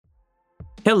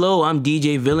Hello, I'm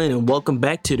DJ Villain, and welcome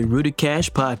back to the Rooted Cash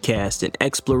Podcast, an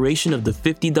exploration of the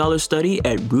 $50 study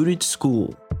at Rooted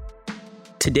School.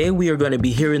 Today, we are going to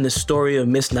be hearing the story of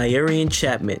Miss Nyarian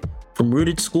Chapman from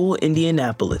Rooted School,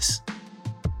 Indianapolis.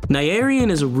 Nyarian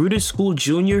is a Rooted School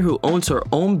junior who owns her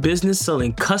own business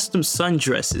selling custom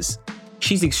sundresses.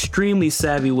 She's extremely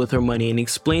savvy with her money and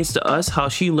explains to us how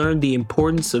she learned the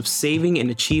importance of saving and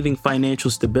achieving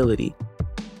financial stability.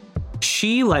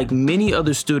 She, like many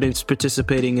other students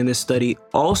participating in this study,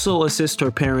 also assists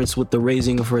her parents with the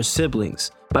raising of her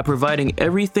siblings by providing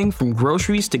everything from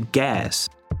groceries to gas.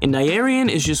 And Nyarian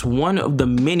is just one of the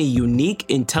many unique,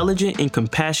 intelligent, and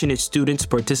compassionate students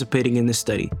participating in this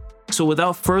study. So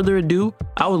without further ado,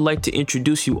 I would like to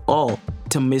introduce you all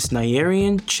to Miss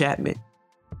Nyarian Chapman.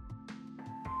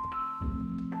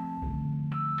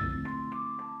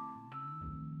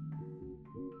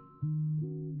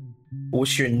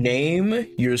 What's your name,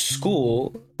 your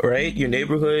school, right? Your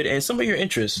neighborhood, and some of your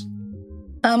interests.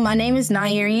 My name is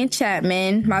Nyarian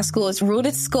Chapman. My school is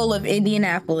Rooted School of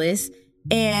Indianapolis.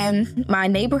 And my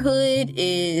neighborhood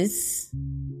is,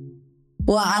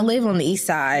 I live on the east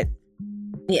side.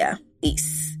 Yeah,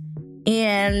 east.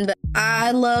 And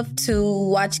I love to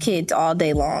watch kids all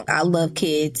day long. I love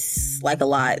kids like a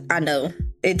lot. I know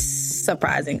it's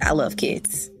surprising. I love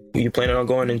kids. Are you planning on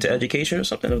going into education or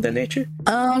something of that nature?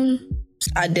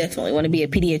 I definitely want to be a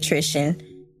pediatrician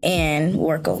and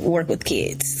work with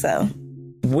kids. So,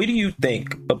 what do you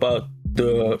think about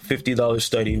the $50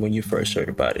 study when you first heard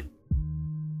about it?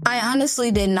 I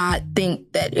honestly did not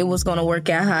think that it was going to work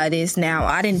out how it is now.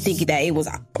 I didn't think that it was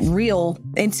real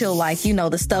until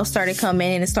the stuff started coming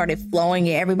in and it started flowing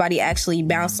and everybody actually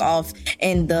bounced off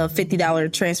and the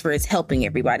 $50 transfer is helping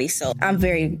everybody. So I'm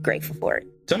very grateful for it.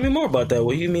 Tell me more about that.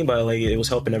 What do you mean by it was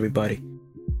helping everybody?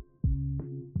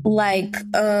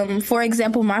 For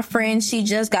example, my friend, she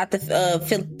just got the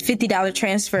 $50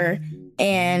 transfer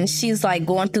and she's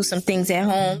going through some things at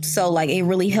home. So it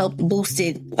really helped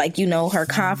boosted her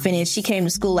confidence. She came to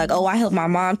school I helped my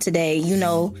mom today.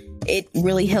 It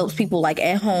really helps people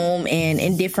at home and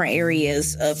in different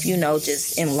areas of,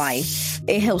 just in life.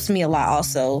 It helps me a lot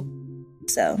also.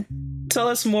 So tell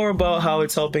us more about how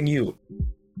it's helping you.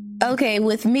 Okay,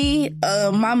 with me,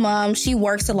 my mom, she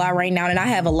works a lot right now, and I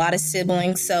have a lot of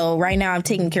siblings. So right now I'm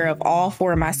taking care of all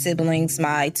four of my siblings,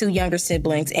 my two younger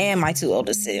siblings and my two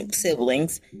older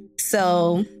siblings.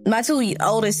 So my two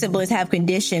older siblings have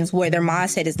conditions where their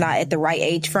mindset is not at the right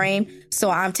age frame. So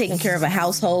I'm taking care of a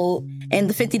household. And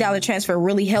the $50 transfer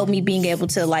really helped me being able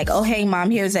to oh, hey,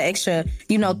 mom, here's an extra,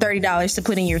 $30 to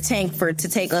put in your tank to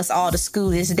take us all to school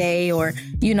this day, or,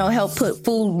 help put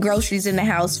food, groceries in the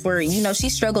house for, she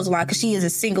struggles a lot because she is a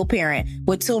single parent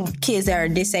with two kids that are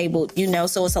disabled,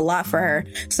 so it's a lot for her.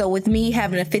 So with me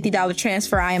having a $50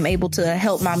 transfer, I am able to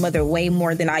help my mother way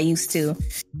more than I used to.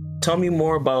 Tell me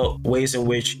more about ways in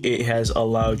which it has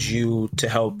allowed you to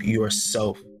help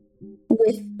yourself.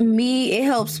 With me, it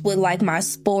helps with my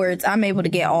sports. I'm able to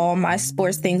get all my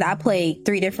sports things. I play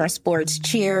 3 different sports: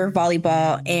 cheer,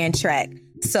 volleyball, and track.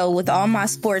 So with all my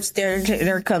sports,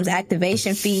 there comes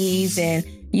activation fees and,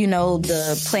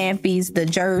 the plan fees, the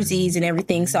jerseys and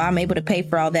everything. So I'm able to pay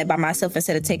for all that by myself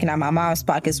instead of taking out my mom's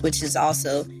pockets, which is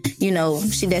also, she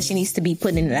needs to be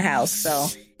put in the house. So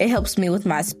it helps me with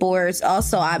my sports.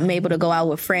 Also, I'm able to go out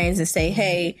with friends and say,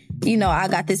 hey, I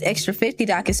got this extra $50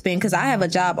 that I can spend because I have a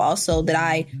job also that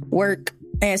I work.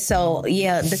 And so,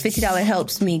 yeah, the $50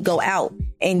 helps me go out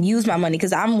and use my money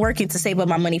because I'm working to save up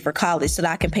my money for college so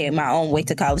that I can pay my own way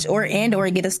to college or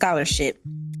get a scholarship.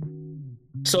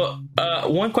 So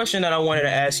one question that I wanted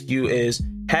to ask you is,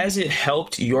 has it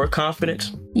helped your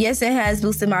confidence? Yes, it has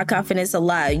boosted my confidence a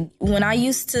lot. When I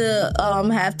used to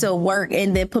have to work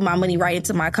and then put my money right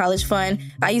into my college fund,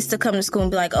 I used to come to school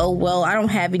and be like, oh, well, I don't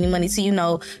have any money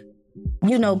to,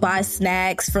 buy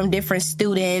snacks from different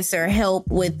students or help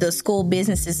with the school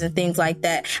businesses and things like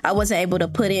that. I wasn't able to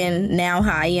put in now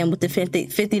how I am with the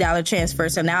 $50 transfer.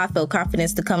 So now I feel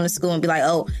confidence to come to school and be like,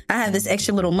 oh, I have this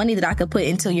extra little money that I could put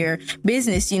into your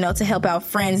business, to help out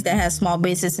friends that have small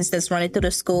businesses that's running through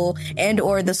the school and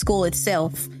or the school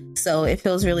itself. So it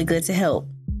feels really good to help.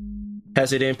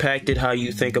 Has it impacted how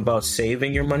you think about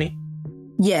saving your money?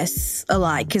 Yes, a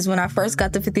lot. Because when I first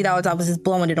got the $50, I was just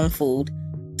blowing it on food.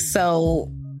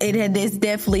 So it's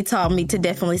definitely taught me to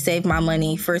definitely save my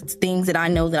money for things that I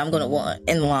know that I'm going to want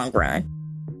in the long run.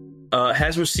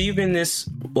 Has receiving this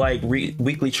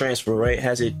weekly transfer, right?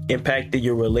 Has it impacted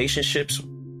your relationships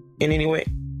in any way?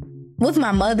 With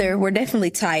my mother, we're definitely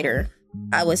tighter,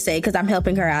 I would say, because I'm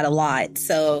helping her out a lot.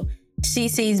 So she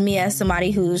sees me as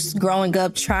somebody who's growing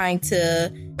up trying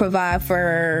to provide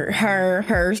for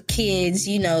her kids,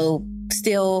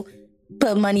 still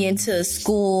put money into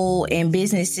school and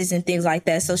businesses and things like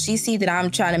that. So she sees that I'm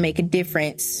trying to make a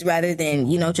difference rather than,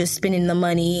 just spending the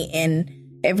money and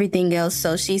everything else.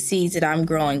 So she sees that I'm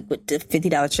growing with the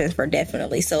 $50 transfer,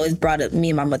 definitely. So it's brought up me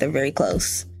and my mother very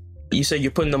close. You said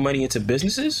you're putting the money into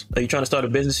businesses? Are you trying to start a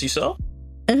business yourself?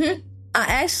 Mm-hmm. I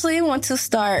actually want to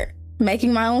start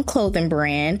making my own clothing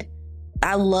brand.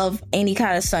 I love any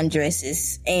kind of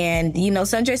sundresses. And,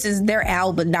 sundresses, they're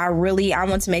out, but not really. I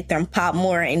want to make them pop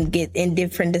more and get in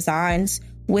different designs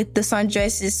with the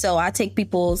sundresses. So I take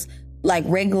people's like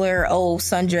regular old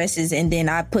sundresses and then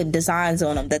I put designs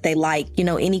on them that they like,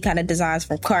 any kind of designs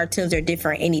from cartoons or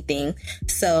different anything.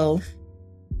 So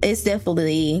it's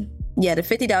definitely, the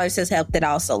 $50 has helped it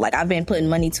also. Like I've been putting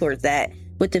money towards that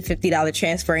with the $50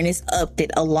 transfer and it's upped it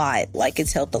a lot. Like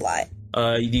it's helped a lot.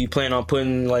 Do you plan on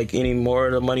putting like any more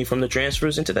of the money from the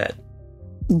transfers into that?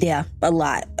 Yeah, a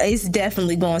lot. It's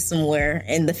definitely going somewhere.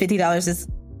 And the $50 is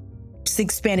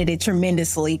expanded it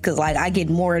tremendously because like I get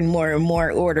more and more and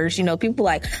more orders. People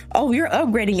like, oh, you're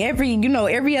upgrading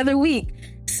every other week.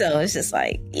 So it's just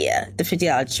like, yeah, the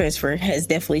 $50 transfer has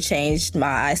definitely changed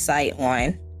my eyesight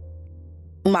on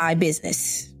my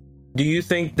business. Do you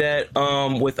think that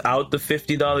without the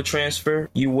 $50 transfer,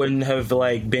 you wouldn't have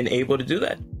like been able to do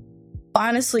that?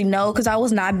 Honestly, no, because I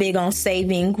was not big on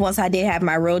saving once I did have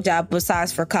my real job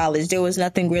besides for college. There was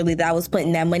nothing really that I was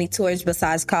putting that money towards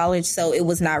besides college. So it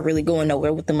was not really going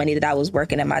nowhere with the money that I was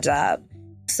working at my job.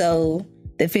 So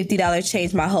the $50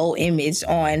 changed my whole image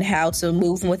on how to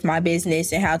move with my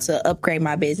business and how to upgrade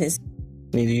my business.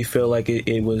 Do you feel like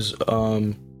it was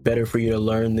better for you to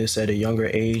learn this at a younger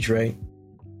age, right?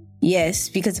 Yes,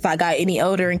 because if I got any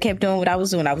older and kept doing what I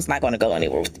was doing, I was not going to go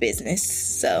anywhere with the business.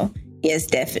 So yes,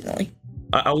 definitely.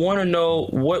 I want to know,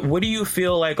 what do you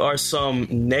feel like are some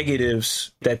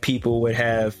negatives that people would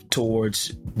have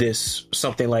towards this,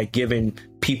 something like giving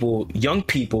young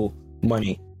people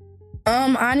money?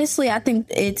 Honestly, I think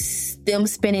it's them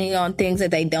spending on things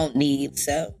that they don't need.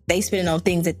 So they spend it on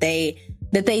things that they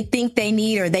think they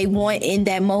need or they want in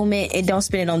that moment and don't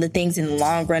spend it on the things in the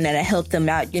long run that help them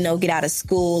out, get out of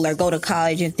school or go to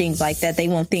college and things like that. They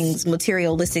want things,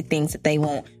 materialistic things that they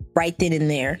want right then and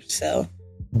there. So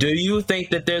do you think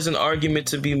that there's an argument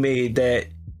to be made that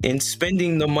in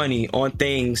spending the money on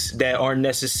things that aren't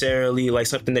necessarily like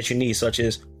something that you need, such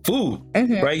as food,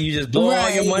 right? You just blow all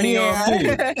your money on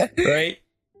food, right?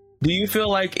 Do you feel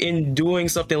like in doing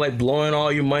something like blowing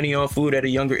all your money on food at a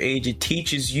younger age, it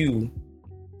teaches you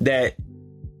that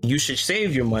you should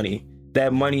save your money,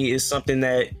 that money is something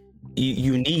that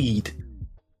you need?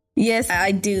 Yes,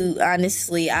 I do.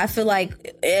 Honestly, I feel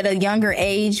like at a younger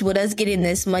age, with us getting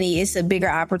this money, it's a bigger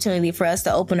opportunity for us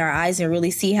to open our eyes and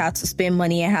really see how to spend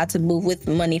money and how to move with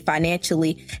money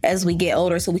financially as we get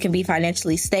older so we can be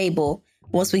financially stable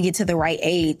once we get to the right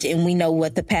age and we know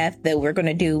what the path that we're going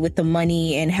to do with the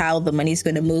money and how the money's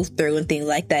going to move through and things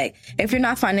like that. If you're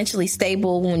not financially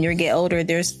stable when you get older,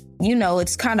 there's,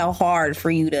 it's kind of hard for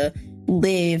you to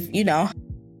live,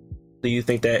 Do you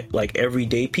think that like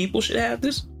everyday people should have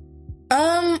this?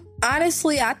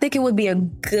 Honestly, I think it would be a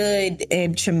good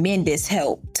and tremendous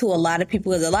help to a lot of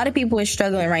people because a lot of people are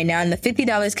struggling right now. And the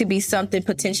 $50 could be something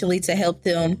potentially to help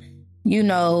them,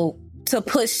 to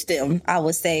push them, I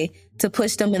would say, to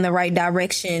push them in the right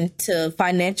direction to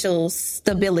financial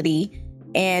stability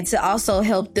and to also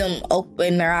help them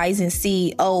open their eyes and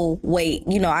see, oh, wait,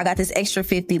 I got this extra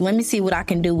 50. Let me see what I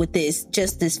can do with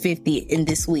just this 50 in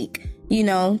this week.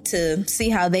 To see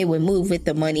how they would move with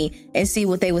the money and see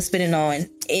what they were spending on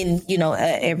in,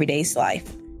 everyday's life.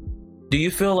 Do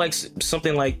you feel like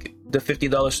something like the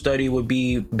 $50 study would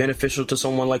be beneficial to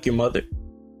someone like your mother?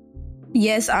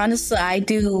 Yes, honestly, I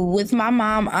do. With my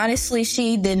mom, honestly,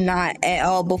 she did not at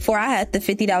all. Before I had the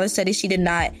 $50 study, she did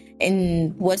not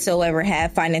in whatsoever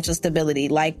have financial stability.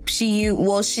 Like she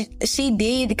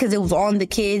did because it was on the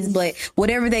kids, but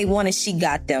whatever they wanted, she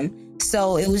got them.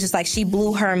 So it was just like she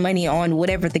blew her money on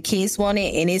whatever the kids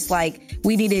wanted. And it's like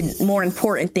we needed more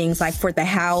important things like for the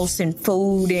house and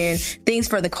food and things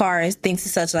for the car and things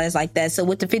such as like that. So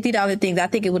with the $50 things, I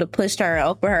think it would have pushed her,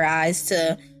 open her eyes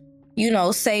to,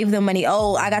 save the money.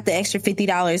 Oh, I got the extra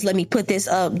 $50. Let me put this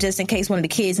up just in case one of the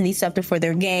kids needs something for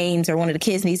their games or one of the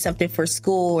kids needs something for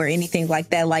school or anything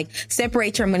like that. Like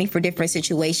separate your money for different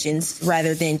situations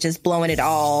rather than just blowing it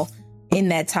all in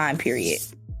that time period.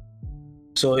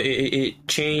 So it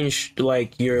changed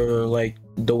like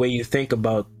the way you think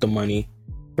about the money,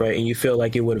 right? And you feel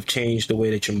like it would have changed the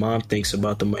way that your mom thinks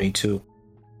about the money too,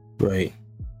 right?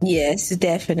 Yes,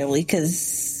 definitely.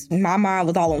 Because my mom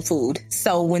was all on food.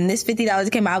 So when this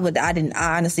 $50 came out, I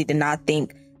honestly did not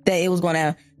think that it was going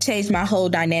to changed my whole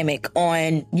dynamic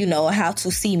on, you know, how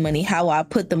to see money, how I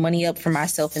put the money up for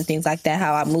myself and things like that,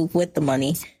 how I move with the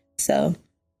money. So.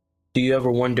 Do you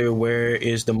ever wonder where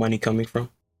is the money coming from?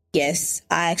 Yes,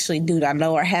 I actually do not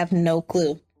know or have no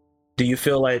clue. Do you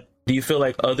feel like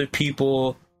other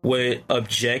people would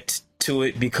object to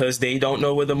it because they don't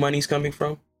know where the money's coming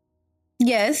from?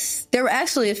 Yes, there were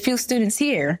actually a few students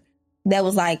here that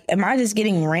was like, am I just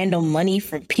getting random money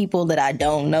from people that I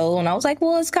don't know? And I was like,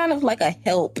 well, it's kind of like a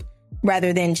help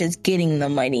rather than just getting the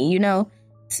money, you know?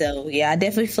 So, yeah, I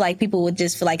definitely feel like people would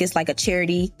just feel like it's like a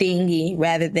charity thingy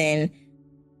rather than,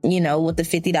 you know, what the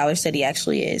 $50 study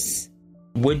actually is.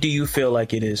 What do you feel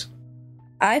like it is?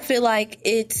 I feel like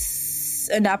it's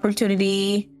an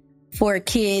opportunity for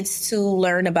kids to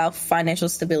learn about financial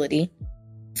stability,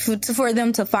 for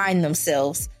them to find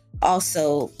themselves.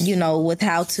 Also, you know, with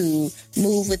how to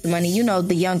move with money, you know,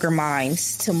 the younger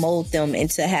minds, to mold them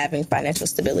into having financial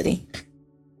stability.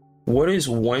 What is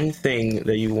one thing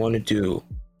that you want to do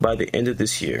by the end of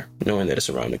this year, knowing that it's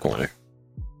around the corner?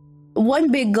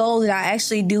 One big goal that I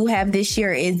actually do have this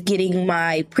year is getting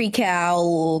my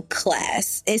pre-cal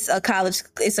class. It's a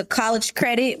college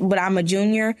credit, but I'm a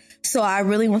junior. So I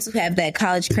really want to have that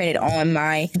college credit on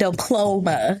my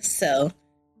diploma. So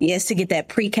yes, to get that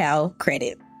pre-cal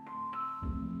credit.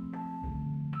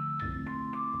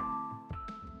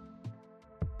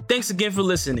 Thanks again for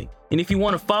listening. And if you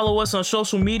want to follow us on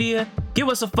social media, give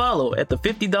us a follow at the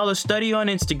 $50 Study on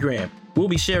Instagram. We'll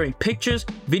be sharing pictures,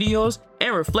 videos,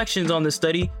 and reflections on the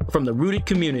study from the Rooted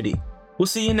community. We'll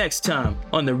see you next time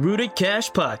on the Rooted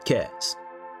Cash Podcast.